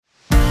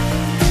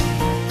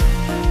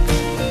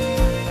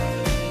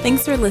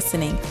Thanks for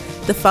listening.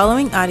 The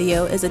following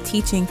audio is a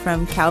teaching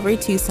from Calvary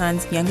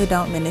Tucson's Young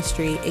Adult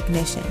Ministry,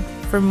 Ignition.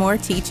 For more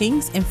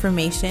teachings,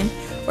 information,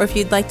 or if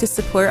you'd like to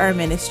support our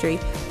ministry,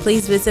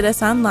 please visit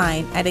us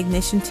online at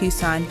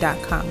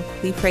ignitiontucson.com.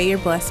 We pray you're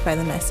blessed by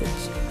the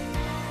message.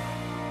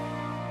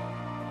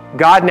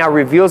 God now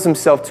reveals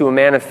himself to a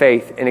man of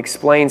faith and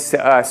explains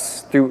to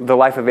us through the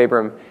life of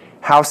Abram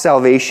how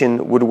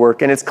salvation would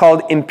work. And it's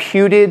called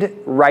imputed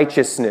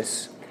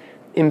righteousness.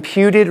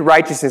 Imputed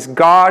righteousness.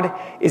 God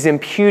is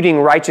imputing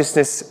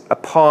righteousness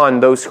upon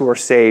those who are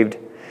saved.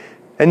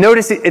 And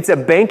notice it's a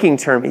banking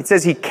term. It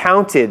says he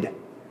counted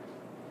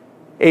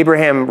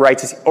Abraham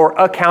righteous, or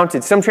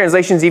accounted. Some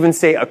translations even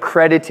say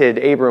accredited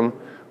Abram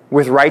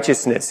with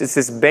righteousness. It's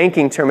this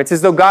banking term. It's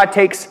as though God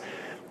takes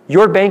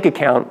your bank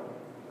account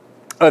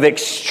of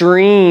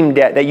extreme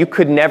debt that you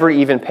could never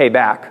even pay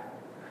back,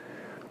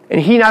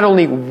 and he not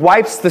only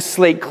wipes the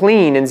slate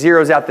clean and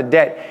zeroes out the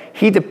debt,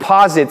 he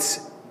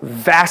deposits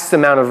vast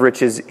amount of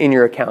riches in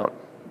your account.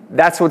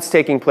 That's what's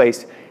taking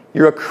place.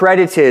 You're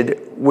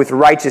accredited with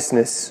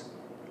righteousness.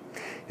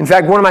 In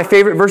fact, one of my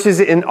favorite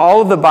verses in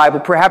all of the Bible,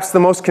 perhaps the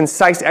most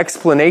concise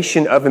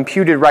explanation of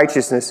imputed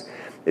righteousness,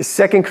 is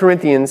 2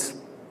 Corinthians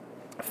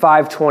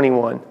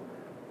 5:21.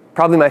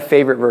 Probably my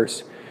favorite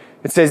verse.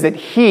 It says that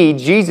he,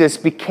 Jesus,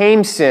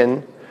 became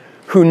sin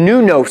who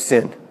knew no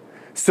sin,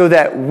 so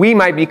that we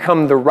might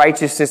become the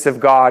righteousness of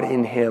God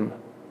in him.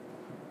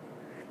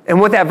 And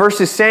what that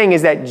verse is saying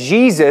is that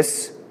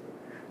Jesus,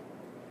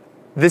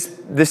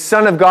 the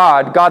Son of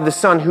God, God the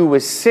Son, who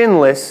was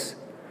sinless,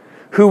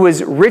 who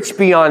was rich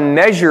beyond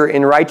measure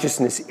in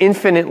righteousness,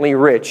 infinitely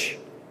rich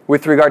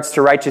with regards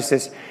to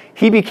righteousness,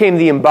 he became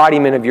the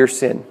embodiment of your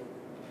sin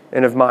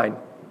and of mine.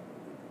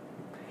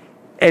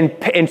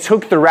 And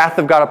took the wrath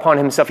of God upon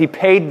himself. He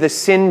paid the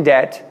sin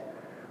debt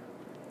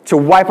to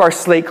wipe our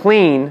slate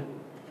clean,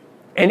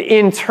 and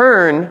in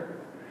turn,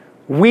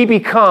 we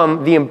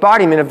become the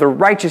embodiment of the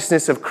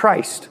righteousness of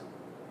Christ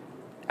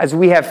as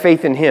we have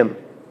faith in him.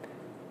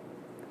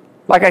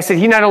 Like I said,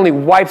 he not only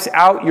wipes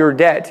out your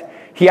debt,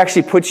 he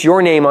actually puts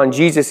your name on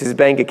Jesus'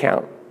 bank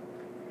account.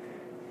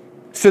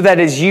 So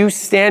that as you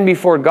stand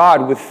before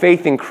God with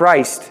faith in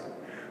Christ,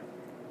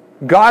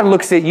 God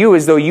looks at you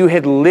as though you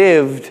had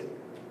lived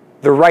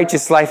the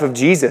righteous life of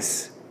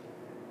Jesus.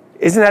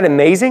 Isn't that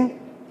amazing?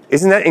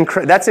 Isn't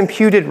that that's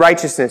imputed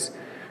righteousness.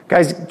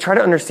 Guys, try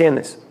to understand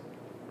this.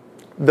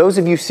 Those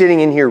of you sitting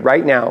in here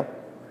right now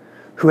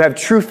who have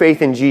true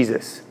faith in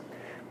Jesus,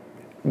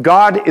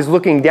 God is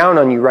looking down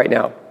on you right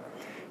now.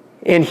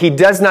 And he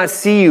does not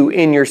see you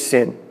in your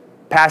sin,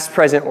 past,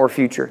 present, or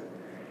future.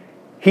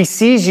 He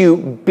sees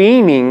you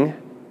beaming,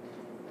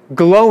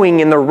 glowing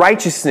in the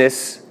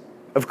righteousness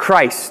of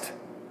Christ.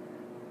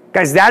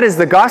 Guys, that is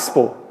the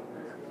gospel.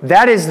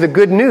 That is the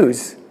good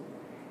news.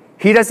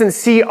 He doesn't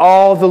see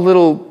all the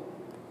little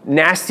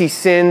nasty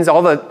sins,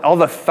 all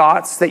the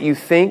thoughts that you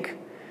think.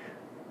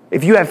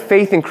 If you have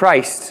faith in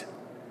Christ,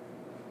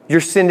 your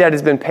sin debt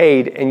has been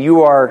paid and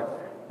you are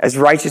as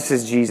righteous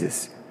as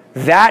Jesus.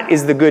 That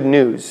is the good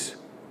news.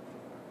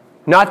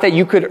 Not that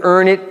you could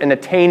earn it and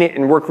attain it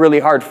and work really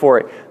hard for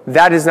it.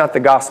 That is not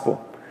the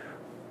gospel.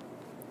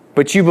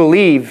 But you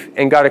believe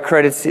and God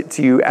accredits it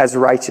to you as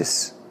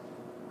righteous.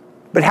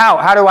 But how?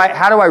 How do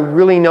I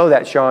really know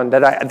that, Sean,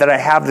 that I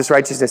have this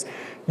righteousness?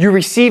 You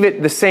receive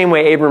it the same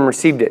way Abram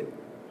received it.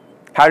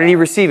 How did he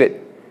receive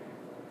it?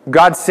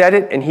 God said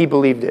it and he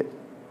believed it.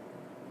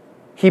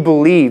 He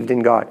believed in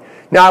God.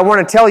 Now, I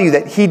want to tell you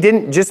that he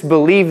didn't just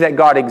believe that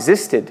God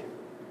existed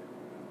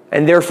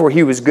and therefore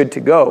he was good to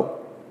go.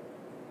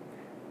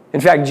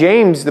 In fact,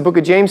 the book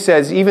of James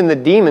says, even the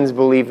demons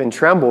believe and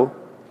tremble.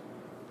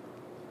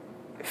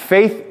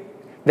 Faith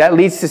that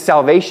leads to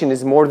salvation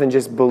is more than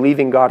just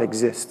believing God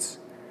exists.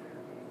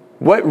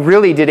 What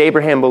really did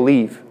Abraham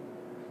believe?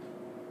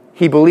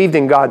 He believed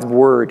in God's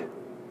word.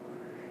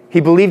 He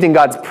believed in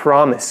God's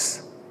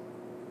promise.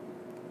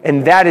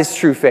 And that is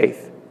true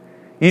faith.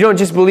 You don't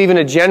just believe in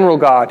a general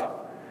God.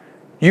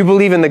 You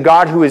believe in the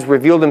God who has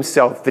revealed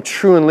himself, the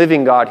true and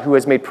living God who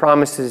has made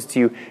promises to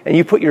you, and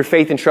you put your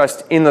faith and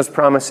trust in those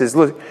promises.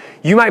 Look,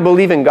 you might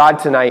believe in God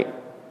tonight,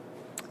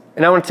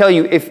 and I want to tell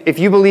you, if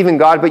you believe in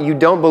God but you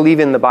don't believe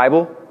in the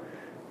Bible,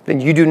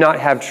 then you do not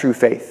have true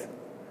faith.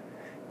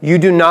 You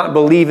do not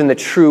believe in the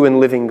true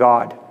and living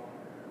God.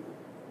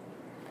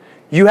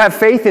 You have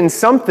faith in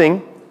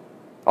something,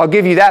 I'll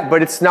give you that,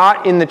 but it's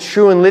not in the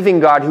true and living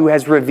God who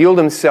has revealed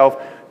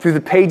himself through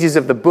the pages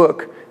of the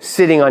book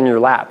sitting on your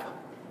lap.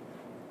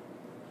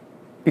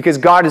 Because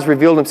God has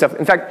revealed himself.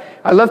 In fact,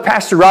 I love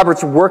Pastor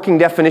Robert's working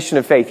definition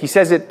of faith. He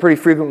says it pretty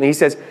frequently. He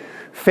says,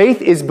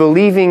 faith is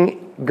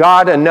believing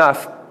God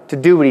enough to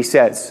do what he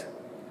says.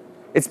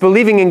 It's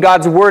believing in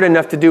God's word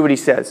enough to do what he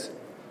says.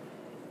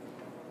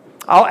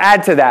 I'll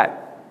add to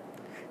that.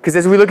 Because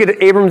as we look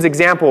at Abram's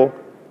example,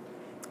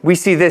 we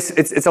see this.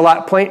 It's a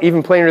lot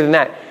even plainer than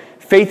that.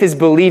 Faith is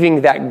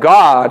believing that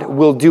God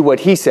will do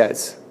what he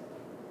says.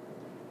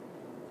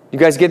 You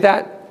guys get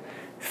that?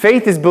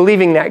 Faith is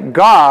believing that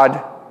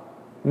God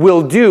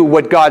will do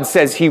what God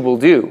says he will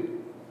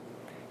do.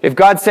 If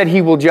God said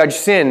he will judge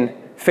sin,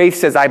 Faith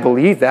says, I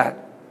believe that.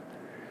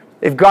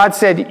 If God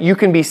said you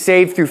can be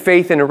saved through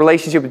faith in a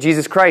relationship with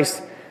Jesus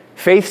Christ,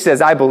 faith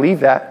says, I believe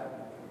that.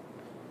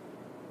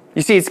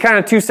 You see, it's kind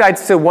of two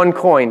sides to one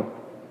coin.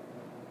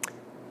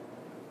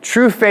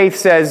 True faith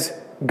says,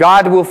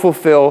 God will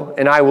fulfill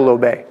and I will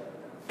obey.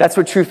 That's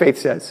what true faith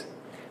says.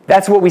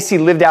 That's what we see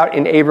lived out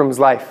in Abram's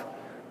life.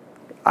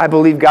 I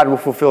believe God will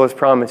fulfill his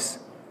promise.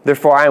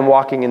 Therefore, I am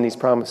walking in these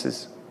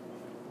promises.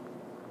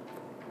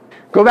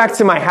 Go back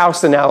to my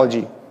house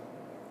analogy.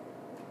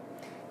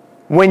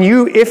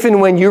 If and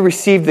when you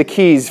receive the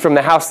keys from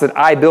the house that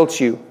I built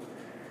you,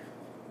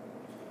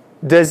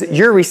 does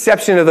your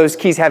reception of those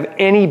keys have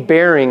any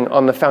bearing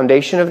on the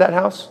foundation of that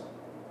house?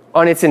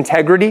 On its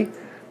integrity?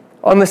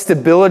 On the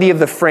stability of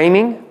the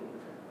framing?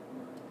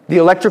 The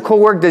electrical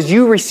work? Does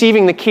you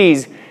receiving the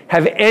keys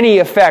have any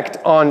effect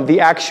on the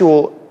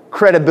actual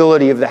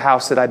credibility of the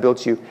house that I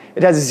built you?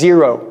 It has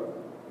zero.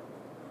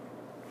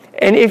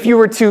 And if you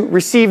were to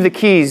receive the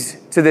keys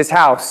to this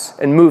house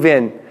and move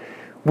in,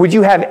 would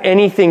you have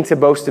anything to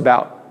boast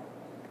about?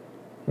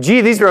 Gee,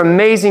 these are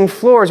amazing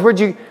floors.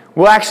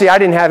 Well, actually, I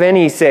didn't have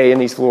any say in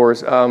these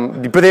floors,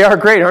 but they are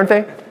great, aren't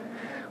they?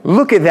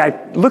 Look at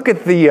that. Look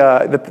at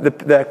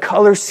the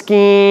color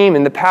scheme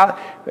and the palette.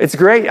 It's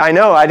great. I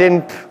know. I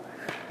didn't.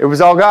 It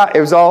was all God.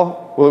 It was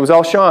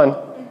all Sean.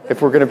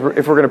 If we're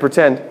gonna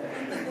pretend,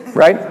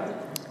 right?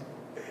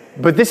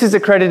 But this is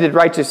accredited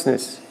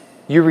righteousness.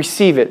 You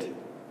receive it.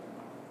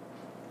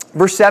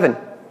 Verse 7.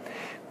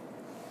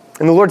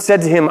 And the Lord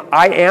said to him,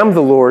 I am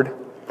the Lord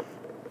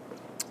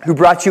who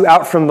brought you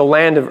out from the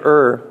land of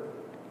Ur,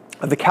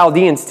 of the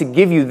Chaldeans, to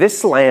give you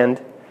this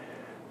land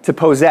to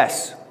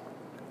possess.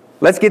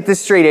 Let's get this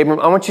straight,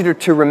 Abram. I want you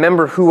to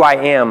remember who I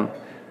am.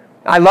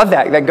 I love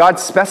that God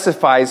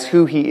specifies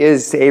who he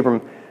is to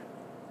Abram.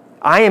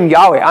 I am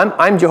Yahweh.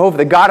 I'm Jehovah,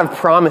 the God of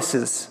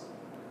promises.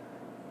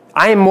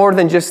 I am more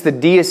than just the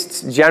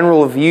deist's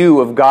general view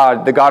of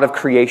God, the God of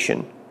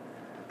creation,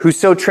 who's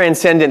so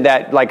transcendent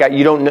that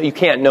you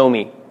can't know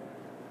me.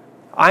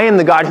 I am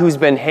the God who's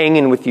been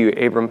hanging with you,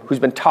 Abram, who's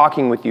been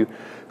talking with you,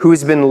 who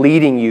has been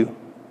leading you.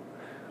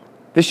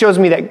 This shows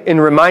me that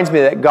and reminds me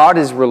that God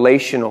is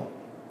relational.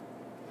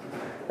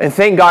 And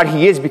thank God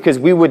he is, because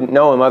we wouldn't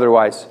know him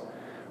otherwise.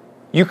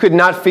 You could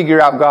not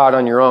figure out God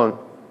on your own.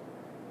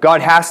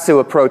 God has to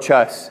approach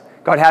us.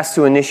 God has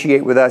to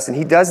initiate with us, and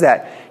he does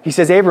that. He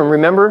says, Abram,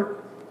 remember,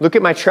 look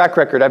at my track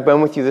record. I've been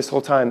with you this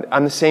whole time.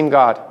 I'm the same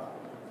God.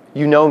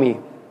 You know me,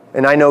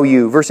 and I know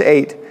you. Verse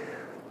 8.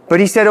 But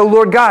he said, O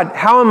Lord God,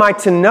 how am I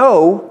to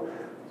know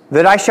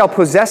that I shall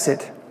possess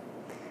it?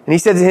 And he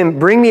said to him,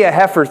 bring me a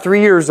heifer 3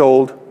 years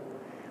old,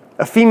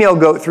 a female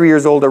goat 3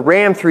 years old, a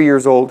ram 3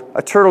 years old,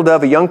 a turtle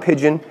dove, a young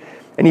pigeon.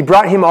 And he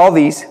brought him all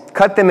these,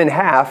 cut them in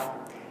half,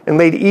 and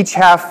laid each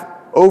half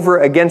over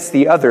against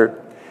the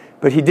other.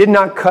 But he did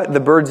not cut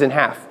the birds in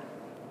half.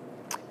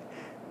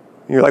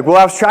 You're like, well,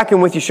 I was tracking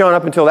with you, Sean,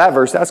 up until that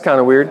verse. That's kind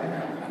of weird.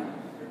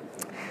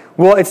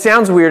 Well, it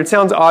sounds weird, it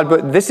sounds odd,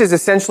 but this is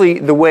essentially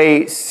the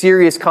way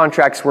serious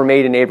contracts were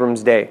made in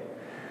Abram's day.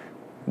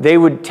 They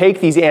would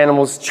take these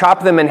animals,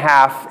 chop them in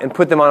half, and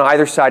put them on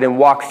either side and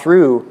walk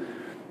through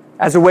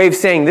as a way of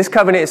saying, this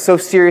covenant is so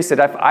serious that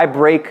if I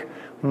break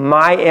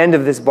my end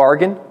of this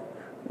bargain,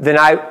 then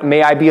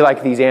may I be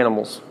like these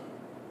animals.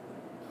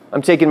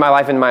 I'm taking my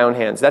life in my own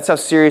hands. That's how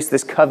serious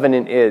this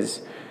covenant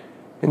is.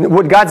 And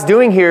what God's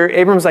doing here,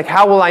 Abram's like,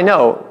 how will I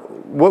know?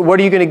 What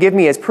are you going to give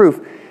me as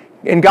proof?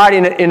 And God,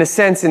 in a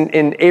sense,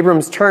 in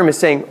Abram's term, is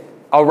saying,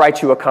 I'll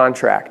write you a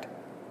contract.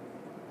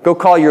 Go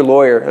call your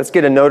lawyer. Let's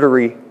get a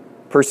notary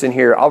person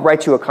here. I'll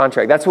write you a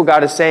contract. That's what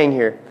God is saying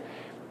here.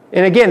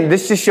 And again,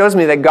 this just shows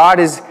me that God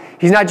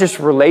he's not just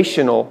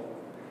relational,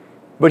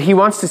 but he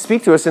wants to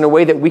speak to us in a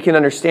way that we can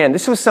understand.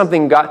 This was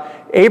something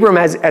Abram,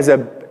 as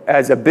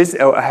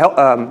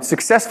a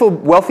successful,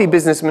 wealthy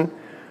businessman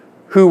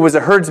who was a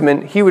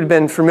herdsman, he would have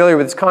been familiar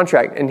with this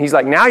contract. And he's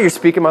like, now you're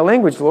speaking my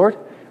language, Lord.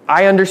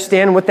 I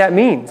understand what that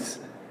means.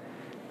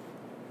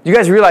 You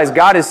guys realize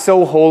God is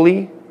so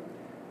holy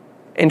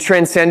and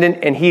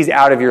transcendent, and he's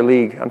out of your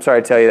league. I'm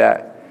sorry to tell you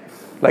that.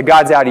 Like,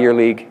 God's out of your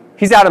league.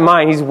 He's out of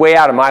mine. He's way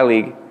out of my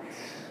league.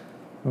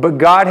 But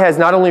God has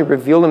not only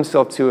revealed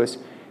himself to us,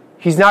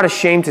 he's not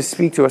ashamed to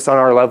speak to us on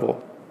our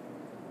level.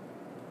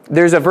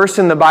 There's a verse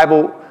in the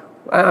Bible,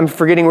 I'm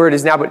forgetting where it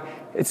is now, but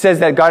it says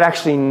that God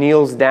actually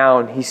kneels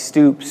down. He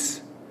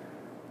stoops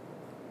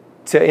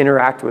to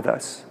interact with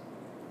us.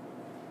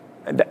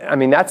 I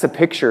mean, that's a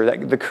picture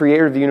that the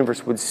creator of the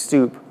universe would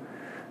stoop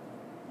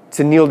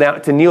to kneel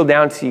down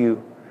to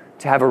you,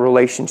 to have a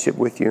relationship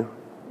with you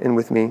and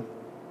with me.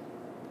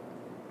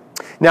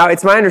 Now,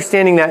 it's my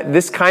understanding that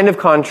this kind of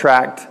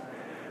contract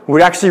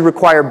would actually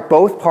require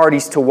both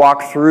parties to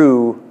walk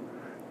through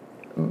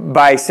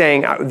by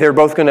saying they're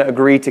both going to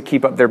agree to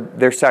keep up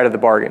their side of the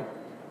bargain.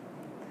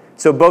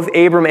 So both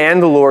Abram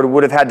and the Lord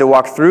would have had to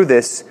walk through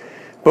this.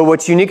 But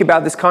what's unique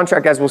about this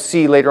contract, as we'll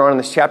see later on in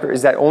this chapter,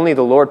 is that only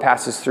the Lord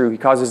passes through. He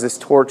causes this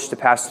torch to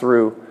pass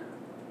through.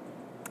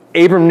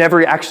 Abram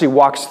never actually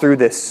walks through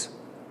this.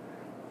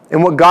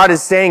 And what God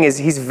is saying is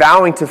he's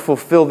vowing to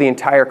fulfill the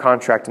entire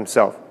contract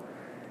himself.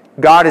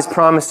 God is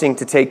promising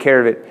to take care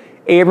of it.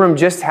 Abram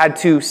just had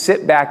to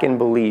sit back and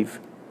believe.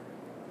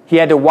 He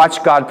had to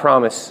watch God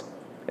promise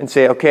and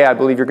say, okay, I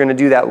believe you're going to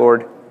do that,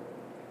 Lord.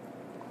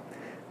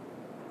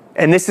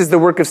 And this is the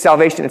work of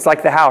salvation. It's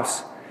like the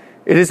house.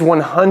 It is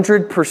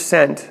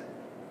 100%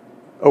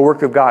 a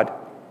work of God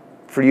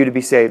for you to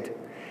be saved.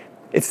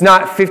 It's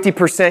not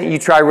 50% you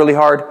try really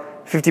hard,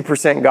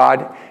 50%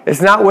 God.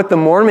 It's not what the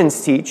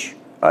Mormons teach.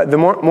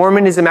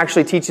 Mormonism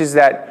actually teaches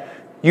that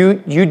you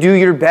do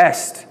your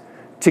best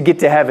to get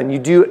to heaven.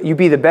 You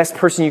be the best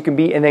person you can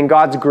be, and then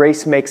God's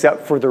grace makes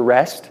up for the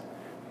rest.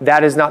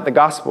 That is not the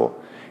gospel.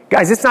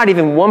 Guys, it's not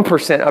even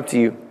 1% up to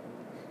you.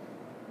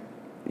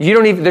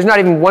 There's not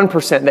even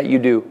 1% that you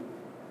do.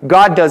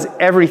 God does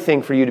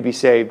everything for you to be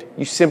saved.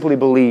 You simply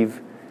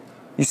believe.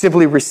 You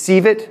simply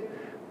receive it.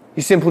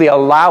 You simply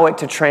allow it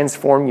to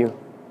transform you.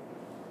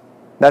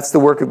 That's the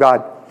work of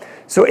God.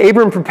 So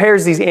Abram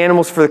prepares these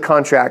animals for the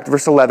contract.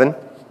 Verse 11.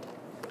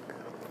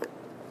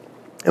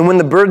 And when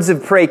the birds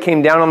of prey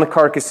came down on the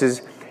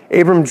carcasses,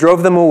 Abram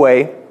drove them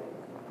away.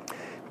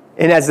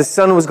 And as the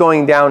sun was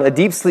going down, a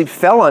deep sleep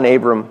fell on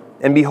Abram.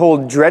 And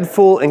behold,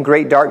 dreadful and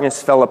great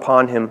darkness fell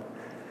upon him.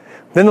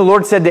 Then the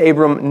Lord said to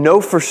Abram,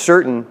 know for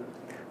certain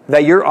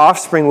that your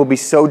offspring will be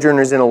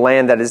sojourners in a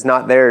land that is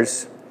not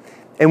theirs,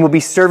 and will be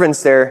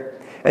servants there,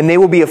 and they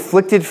will be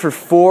afflicted for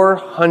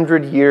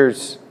 400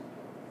 years.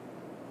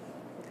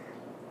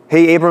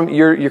 Hey, Abram,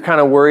 you're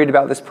kind of worried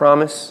about this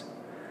promise?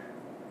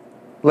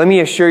 Let me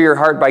assure your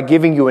heart by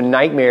giving you a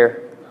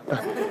nightmare,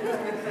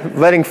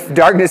 letting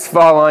darkness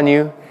fall on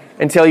you,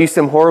 and tell you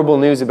some horrible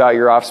news about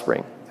your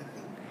offspring.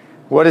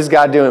 What is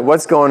God doing?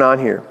 What's going on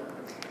here?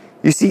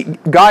 You see,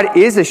 God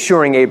is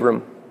assuring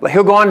Abram.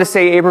 He'll go on to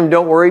say, Abram,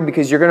 don't worry,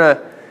 because you're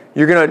gonna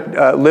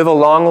live a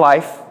long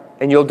life,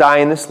 and you'll die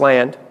in this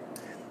land.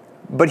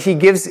 But he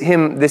gives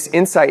him this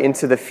insight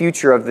into the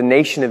future of the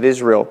nation of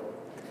Israel.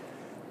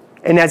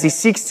 And as he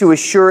seeks to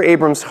assure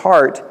Abram's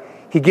heart,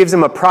 he gives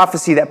him a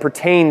prophecy that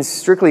pertains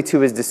strictly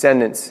to his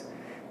descendants.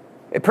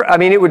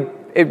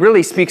 It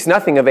really speaks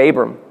nothing of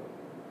Abram.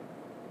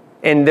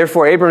 And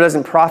therefore, Abram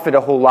doesn't profit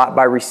a whole lot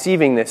by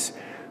receiving this.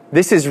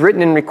 This is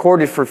written and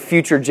recorded for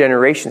future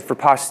generations, for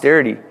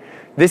posterity.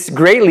 This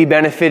greatly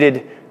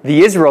benefited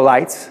the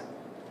Israelites.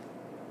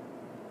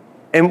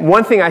 And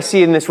one thing I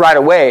see in this right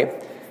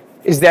away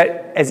is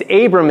that as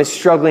Abram is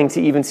struggling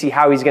to even see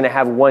how he's going to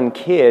have one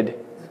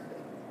kid,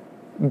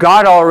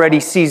 God already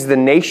sees the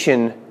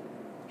nation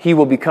he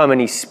will become, and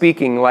he's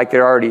speaking like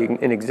they're already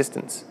in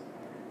existence.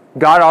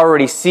 God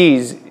already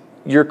sees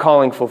your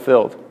calling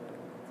fulfilled.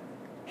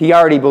 He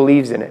already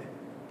believes in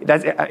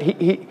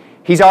it.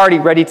 He's already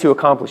ready to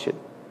accomplish it.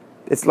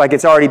 It's like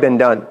it's already been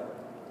done.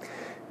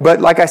 But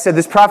like I said,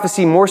 this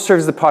prophecy more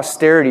serves the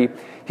posterity.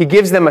 He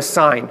gives them a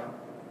sign.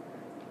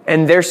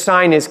 And their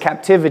sign is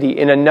captivity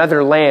in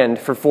another land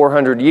for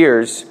 400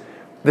 years.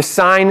 The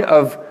sign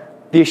of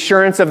the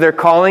assurance of their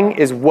calling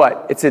is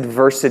what? It's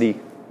adversity.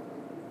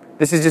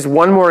 This is just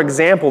one more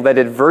example that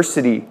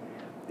adversity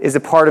is a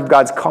part of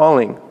God's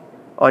calling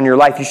on your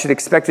life. You should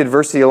expect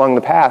adversity along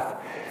the path.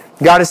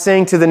 God is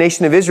saying to the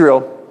nation of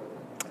Israel,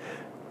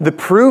 the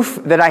proof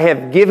that I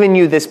have given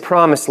you this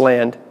promised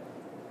land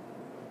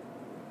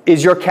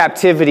is your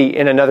captivity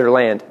in another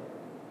land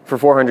for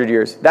 400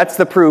 years. That's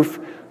the proof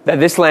that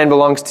this land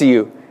belongs to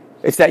you.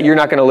 It's that you're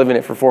not going to live in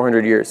it for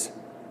 400 years.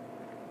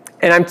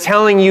 And I'm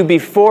telling you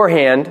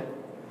beforehand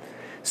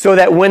so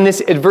that when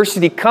this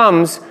adversity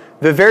comes,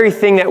 the very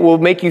thing that will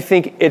make you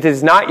think it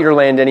is not your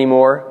land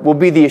anymore will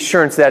be the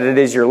assurance that it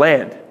is your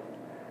land.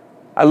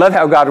 I love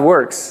how God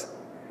works.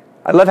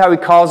 I love how he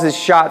calls his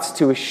shots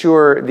to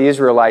assure the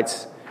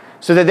Israelites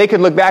so that they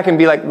could look back and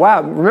be like,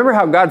 wow, remember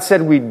how God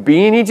said we'd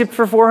be in Egypt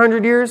for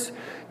 400 years?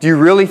 Do you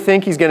really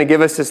think he's going to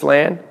give us this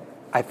land?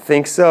 I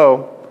think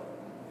so.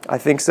 I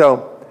think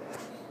so.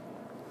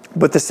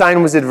 But the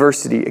sign was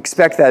adversity.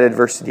 Expect that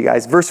adversity,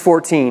 guys. Verse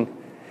 14.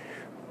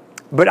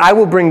 But I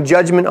will bring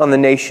judgment on the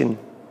nation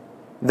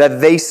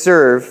that they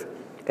serve,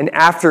 and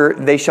after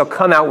they shall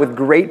come out with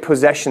great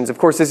possessions. Of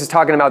course, this is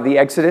talking about the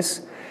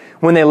Exodus.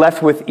 When they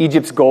left with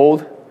Egypt's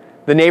gold,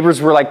 the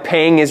neighbors were like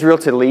paying Israel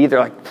to leave. They're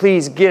like,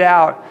 please get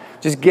out.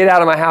 Just get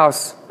out of my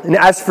house. And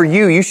as for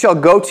you, you shall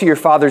go to your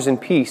fathers in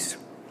peace.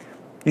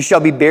 You shall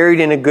be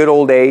buried in a good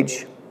old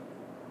age.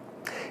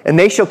 And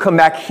they shall come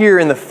back here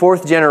in the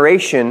 4th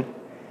generation.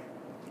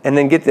 And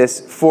then get this,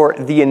 for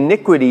the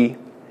iniquity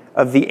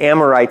of the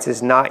Amorites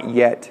is not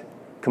yet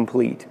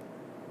complete.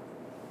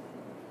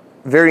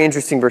 Very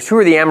interesting verse. Who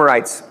are the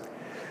Amorites?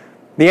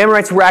 The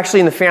Amorites were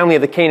actually in the family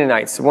of the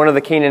Canaanites, one of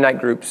the Canaanite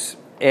groups.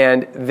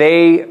 And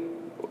they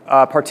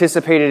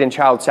participated in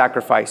child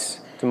sacrifice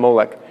to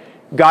Molech.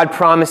 God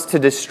promised to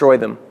destroy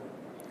them.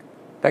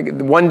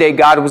 One day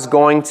God was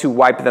going to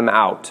wipe them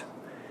out.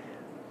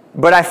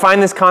 But I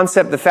find this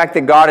concept, the fact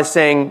that God is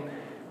saying,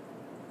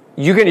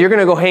 you're going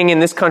to go hang in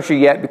this country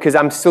yet because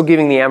I'm still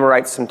giving the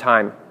Amorites some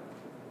time.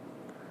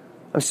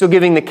 I'm still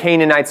giving the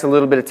Canaanites a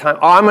little bit of time.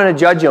 Oh, I'm going to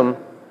judge them,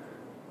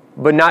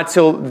 but not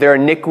till their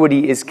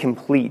iniquity is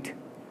complete.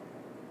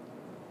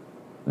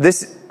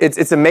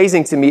 It's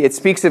amazing to me. It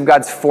speaks of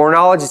God's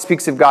foreknowledge. It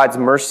speaks of God's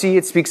mercy.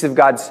 It speaks of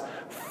God's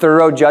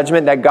thorough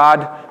judgment, that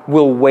God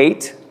will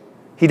wait.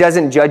 He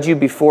doesn't judge you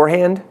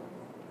beforehand,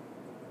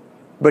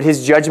 but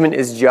his judgment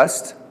is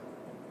just.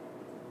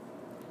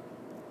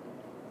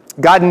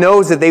 God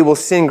knows that they will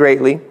sin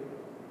greatly,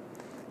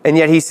 and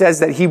yet he says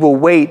that he will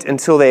wait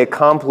until they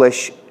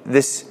accomplish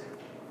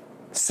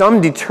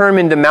some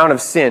determined amount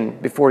of sin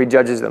before he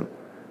judges them.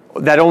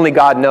 That only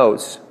God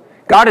knows.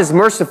 God is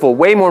merciful,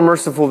 way more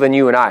merciful than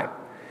you and I.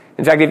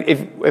 In fact,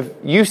 if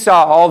you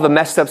saw all the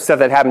messed up stuff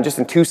that happened just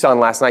in Tucson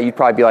last night, you'd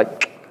probably be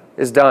like,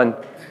 it's done.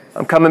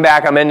 I'm coming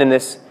back. I'm ending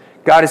this.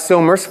 God is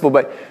so merciful,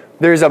 but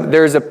there's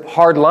a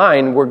hard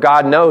line where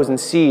God knows and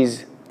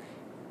sees,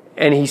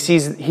 and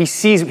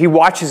he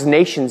watches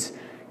nations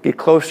get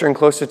closer and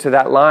closer to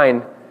that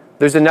line.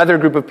 There's another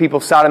group of people,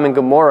 Sodom and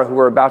Gomorrah, who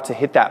are about to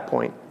hit that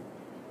point,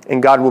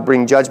 and God will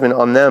bring judgment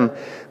on them.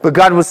 But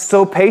God was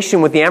so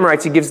patient with the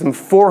Amorites, he gives them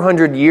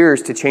 400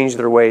 years to change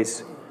their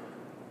ways.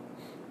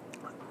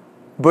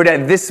 But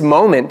at this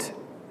moment,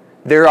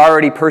 they're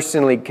already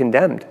personally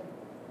condemned.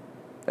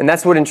 And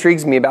that's what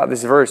intrigues me about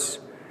this verse.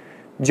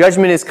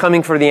 Judgment is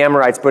coming for the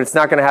Amorites, but it's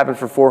not going to happen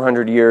for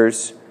 400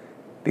 years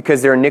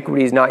because their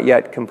iniquity is not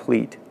yet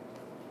complete.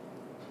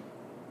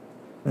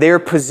 They are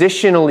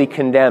positionally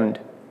condemned.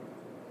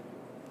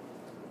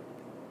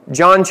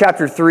 John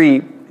chapter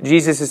 3,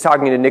 Jesus is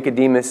talking to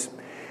Nicodemus,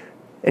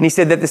 and he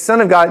said that the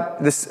Son of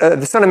God, the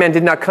Son of Man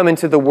did not come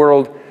into the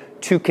world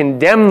to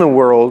condemn the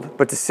world,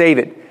 but to save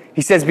it.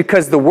 He says,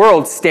 because the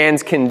world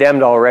stands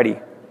condemned already.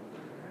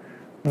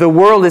 The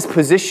world is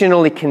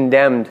positionally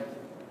condemned,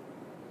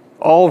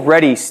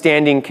 already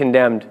standing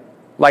condemned,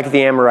 like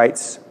the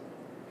Amorites.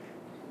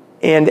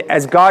 And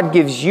as God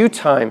gives you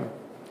time,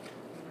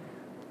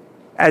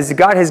 as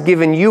God has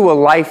given you a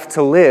life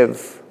to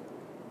live,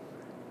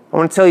 I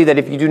want to tell you that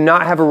if you do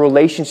not have a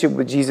relationship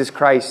with Jesus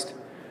Christ,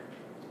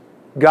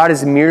 God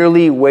is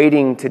merely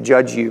waiting to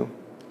judge you.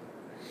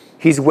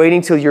 He's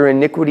waiting till your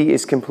iniquity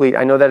is complete.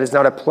 I know that is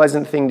not a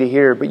pleasant thing to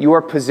hear, but you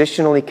are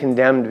positionally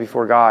condemned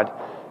before God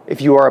if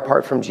you are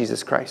apart from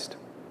Jesus Christ.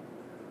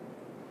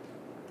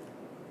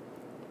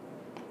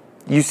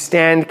 You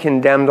stand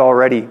condemned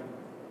already.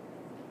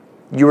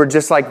 You are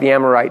just like the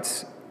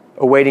Amorites,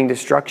 awaiting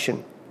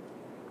destruction.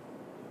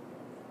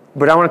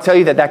 But I want to tell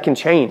you that can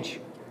change.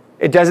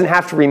 It doesn't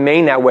have to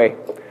remain that way.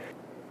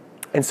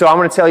 And so I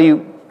want to tell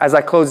you, as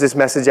I close this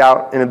message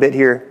out in a bit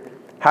here,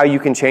 how you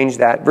can change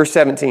that. Verse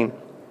 17.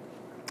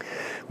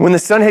 When the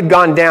sun had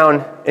gone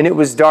down and it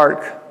was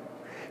dark,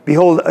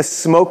 behold, a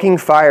smoking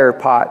fire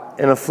pot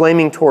and a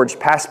flaming torch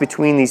passed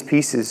between these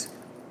pieces.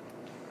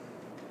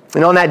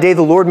 And on that day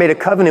the Lord made a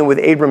covenant with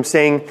Abram,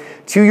 saying,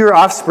 to your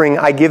offspring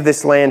I give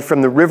this land,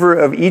 from the river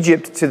of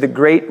Egypt to the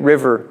great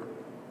river,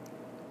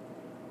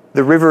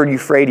 the river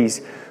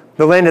Euphrates,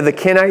 the land of the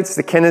Kenites,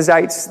 the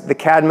Kenizzites, the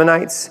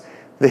Cadmonites,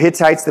 the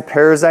Hittites, the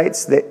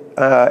Perizzites,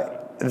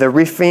 the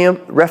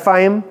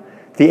Rephaim,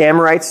 the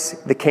Amorites,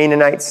 the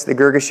Canaanites, the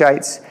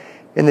Girgashites,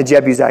 and the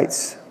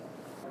Jebusites.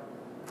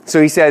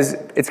 So he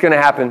says, it's going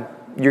to happen.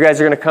 You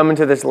guys are going to come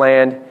into this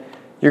land.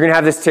 You're going to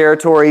have this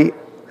territory.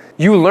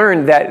 You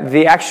learn that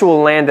the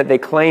actual land that they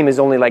claim is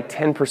only like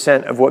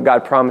 10% of what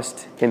God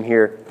promised him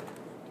here.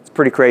 It's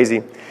pretty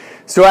crazy.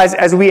 So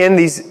as we end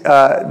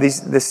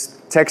this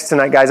text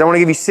tonight, guys, I want to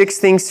give you 6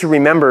 things to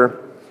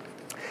remember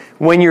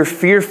when you're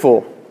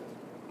fearful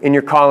in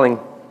your calling.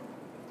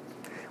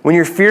 When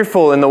you're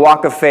fearful in the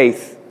walk of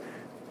faith,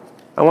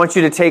 I want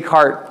you to take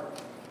heart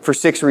for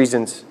 6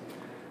 reasons.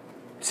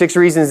 6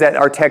 reasons that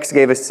our text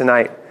gave us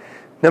tonight.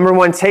 Number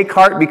 1, take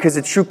heart because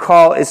a true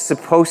call is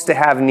supposed to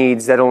have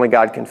needs that only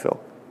God can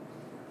fill.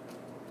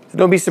 So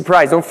don't be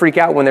surprised. Don't freak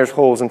out when there's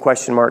holes and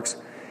question marks.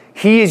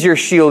 He is your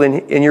shield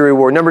and your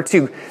reward. Number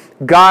 2,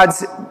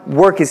 God's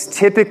work is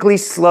typically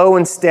slow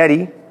and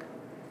steady.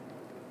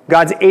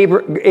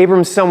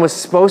 Abram's son was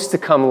supposed to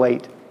come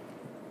late.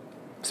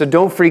 So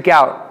don't freak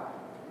out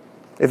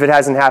if it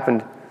hasn't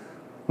happened.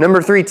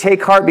 Number 3,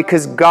 take heart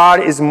because God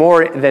is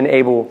more than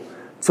able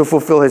to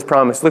fulfill his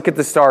promise. Look at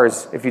the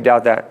stars if you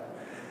doubt that.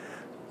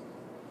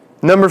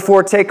 Number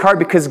 4, take heart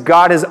because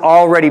God has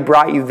already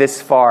brought you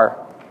this far.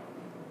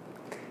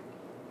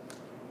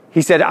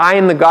 He said, I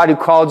am the God who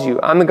called you.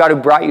 I'm the God who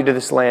brought you to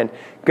this land.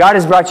 God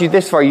has brought you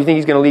this far. You think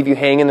he's going to leave you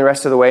hanging the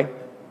rest of the way?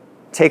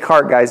 Take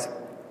heart, guys.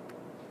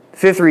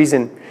 5th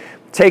reason,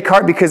 take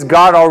heart because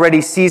God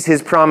already sees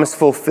his promise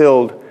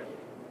fulfilled.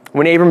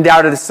 When Abram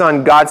doubted the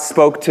son, God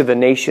spoke to the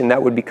nation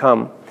that would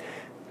become.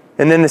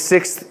 And then the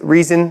 6th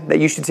reason that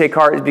you should take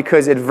heart is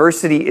because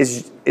adversity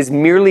is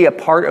merely a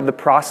part of the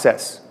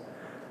process.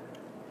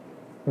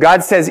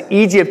 God says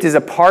Egypt is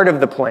a part of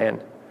the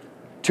plan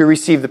to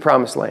receive the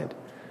promised land.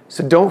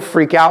 So don't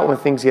freak out when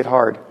things get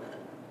hard.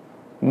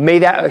 May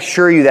that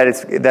assure you that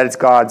it's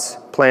God's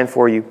plan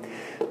for you.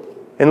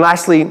 And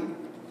lastly,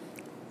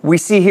 we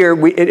see here,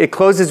 it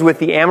closes with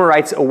the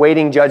Amorites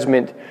awaiting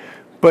judgment,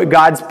 but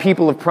God's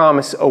people of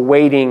promise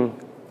awaiting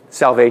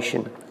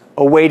salvation,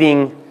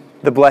 awaiting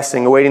the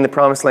blessing, awaiting the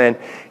promised land.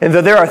 And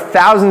though there are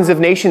thousands of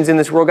nations in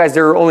this world, guys,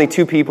 there are only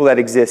two people that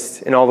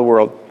exist in all the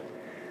world.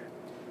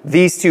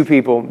 These two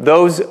people,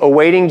 those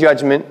awaiting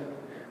judgment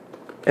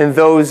and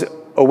those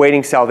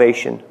awaiting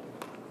salvation.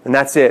 And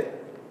that's it.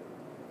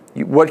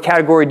 What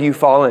category do you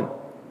fall in?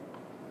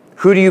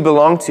 Who do you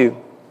belong to?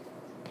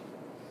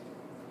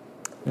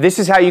 This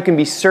is how you can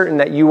be certain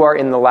that you are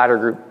in the latter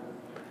group,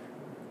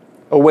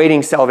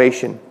 awaiting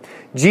salvation.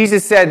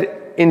 Jesus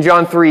said in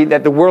John 3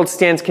 that the world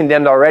stands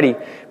condemned already,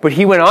 but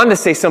he went on to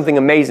say something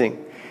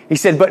amazing. He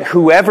said, but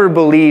whoever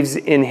believes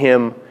in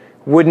him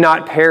would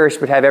not perish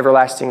but have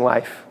everlasting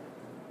life.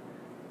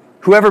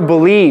 Whoever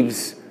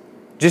believes,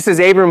 just as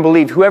Abraham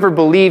believed, whoever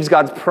believes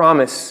God's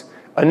promise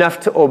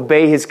enough to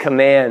obey his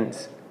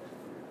commands,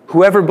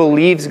 whoever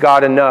believes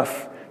God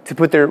enough to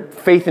put their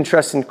faith and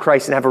trust in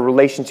Christ and have a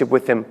relationship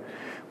with him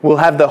will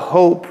have the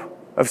hope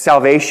of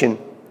salvation.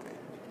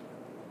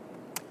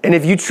 And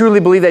if you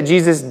truly believe that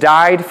Jesus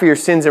died for your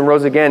sins and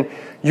rose again,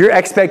 your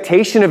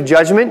expectation of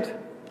judgment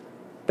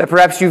that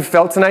perhaps you've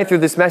felt tonight through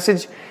this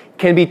message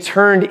can be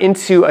turned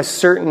into a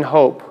certain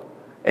hope,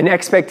 an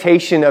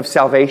expectation of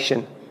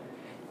salvation.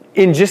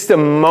 In just a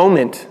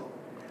moment,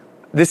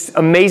 this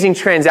amazing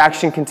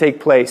transaction can take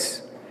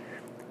place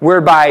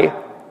whereby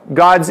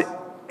God's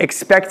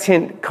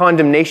expectant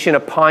condemnation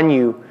upon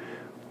you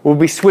will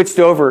be switched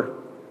over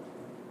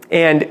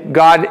and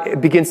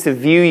God begins to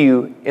view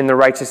you in the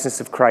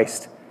righteousness of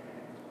Christ.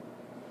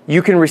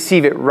 You can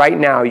receive it right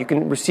now. You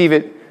can receive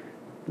it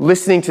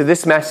listening to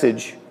this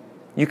message.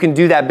 You can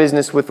do that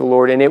business with the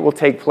Lord and it will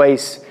take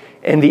place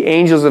and the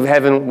angels of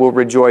heaven will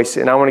rejoice.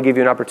 And I want to give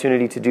you an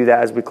opportunity to do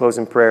that as we close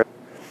in prayer.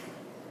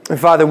 And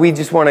Father, we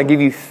just want to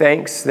give you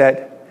thanks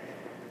that,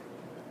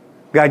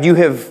 God, you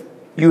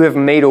have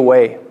made a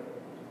way.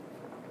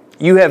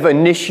 You have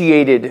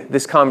initiated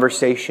this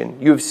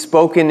conversation. You have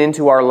spoken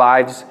into our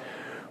lives,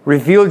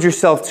 revealed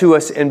yourself to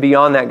us, and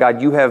beyond that,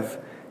 God, you have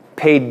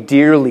paid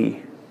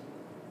dearly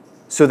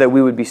so that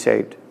we would be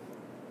saved.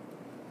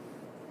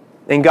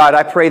 And God,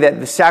 I pray that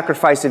the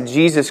sacrifice of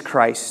Jesus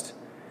Christ,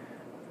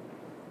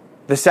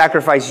 the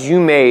sacrifice you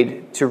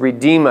made to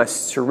redeem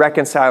us, to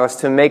reconcile us,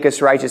 to make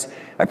us righteous,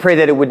 I pray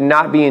that it would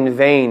not be in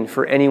vain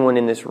for anyone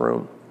in this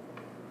room.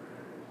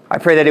 I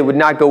pray that it would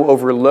not go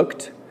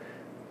overlooked,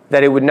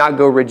 that it would not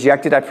go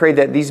rejected. I pray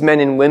that these men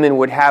and women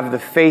would have the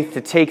faith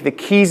to take the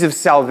keys of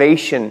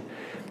salvation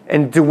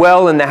and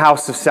dwell in the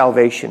house of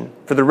salvation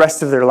for the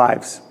rest of their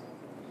lives.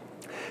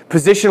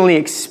 Positionally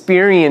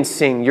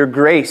experiencing your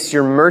grace,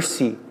 your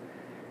mercy,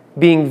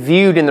 being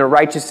viewed in the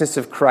righteousness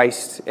of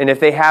Christ. And if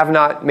they have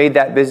not made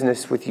that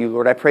business with you,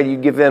 Lord, I pray that you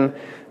give them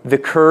the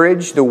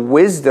courage, the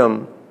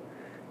wisdom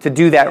to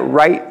do that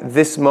right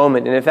this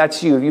moment. And if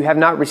that's you, if you have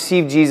not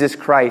received Jesus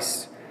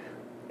Christ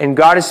and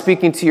God is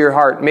speaking to your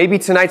heart, maybe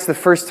tonight's the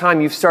first time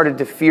you've started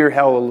to fear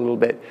hell a little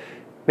bit.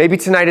 Maybe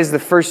tonight is the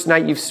first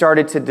night you've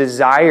started to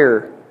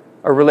desire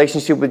a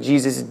relationship with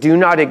Jesus. Do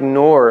not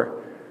ignore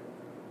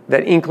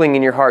that inkling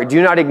in your heart.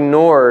 Do not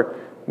ignore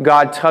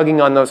God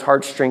tugging on those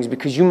heartstrings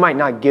because you might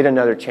not get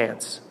another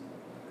chance.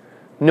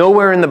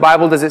 Nowhere in the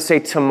Bible does it say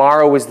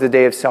tomorrow is the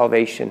day of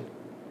salvation.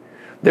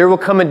 There will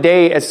come a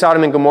day as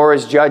Sodom and Gomorrah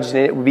is judged and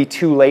it will be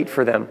too late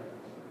for them.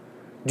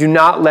 Do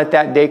not let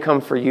that day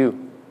come for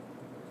you.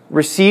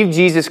 Receive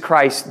Jesus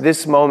Christ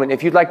this moment.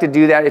 If you'd like to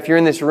do that, if you're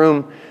in this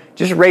room,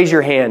 just raise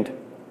your hand.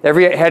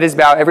 Every head is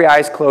bowed, every eye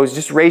is closed.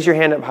 Just raise your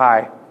hand up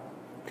high.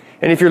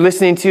 And if you're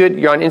listening to it,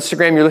 you're on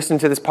Instagram, you're listening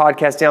to this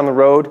podcast down the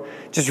road,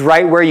 just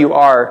right where you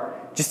are,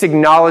 just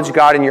acknowledge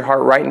God in your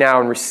heart right now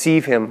and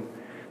receive him.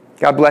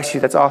 God bless you.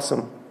 That's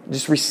awesome.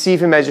 Just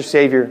receive him as your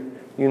Savior.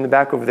 You in the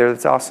back over there,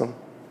 that's awesome.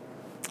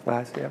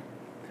 Last, yeah.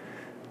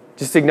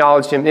 Just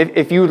acknowledge him.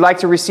 If you would like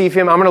to receive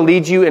him, I'm going to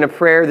lead you in a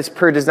prayer. This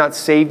prayer does not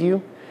save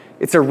you.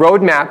 It's a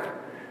roadmap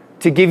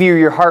to give you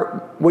your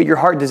heart, what your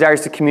heart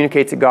desires to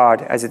communicate to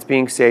God as it's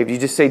being saved. You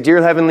just say,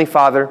 Dear Heavenly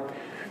Father,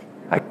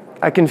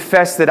 I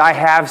confess that I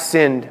have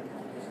sinned.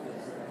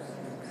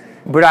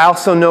 But I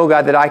also know,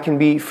 God, that I can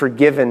be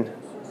forgiven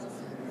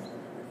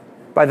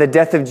by the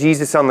death of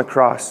Jesus on the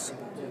cross.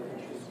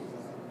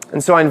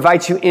 And so I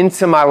invite you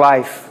into my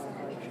life.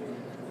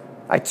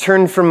 I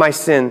turn from my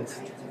sins.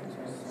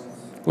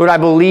 Lord, I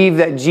believe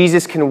that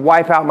Jesus can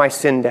wipe out my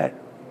sin debt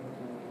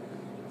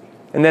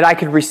and that I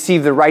could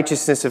receive the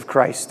righteousness of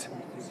Christ,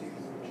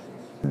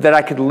 that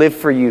I could live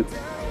for you.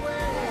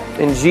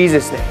 In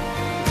Jesus' name,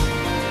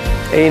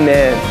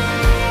 amen.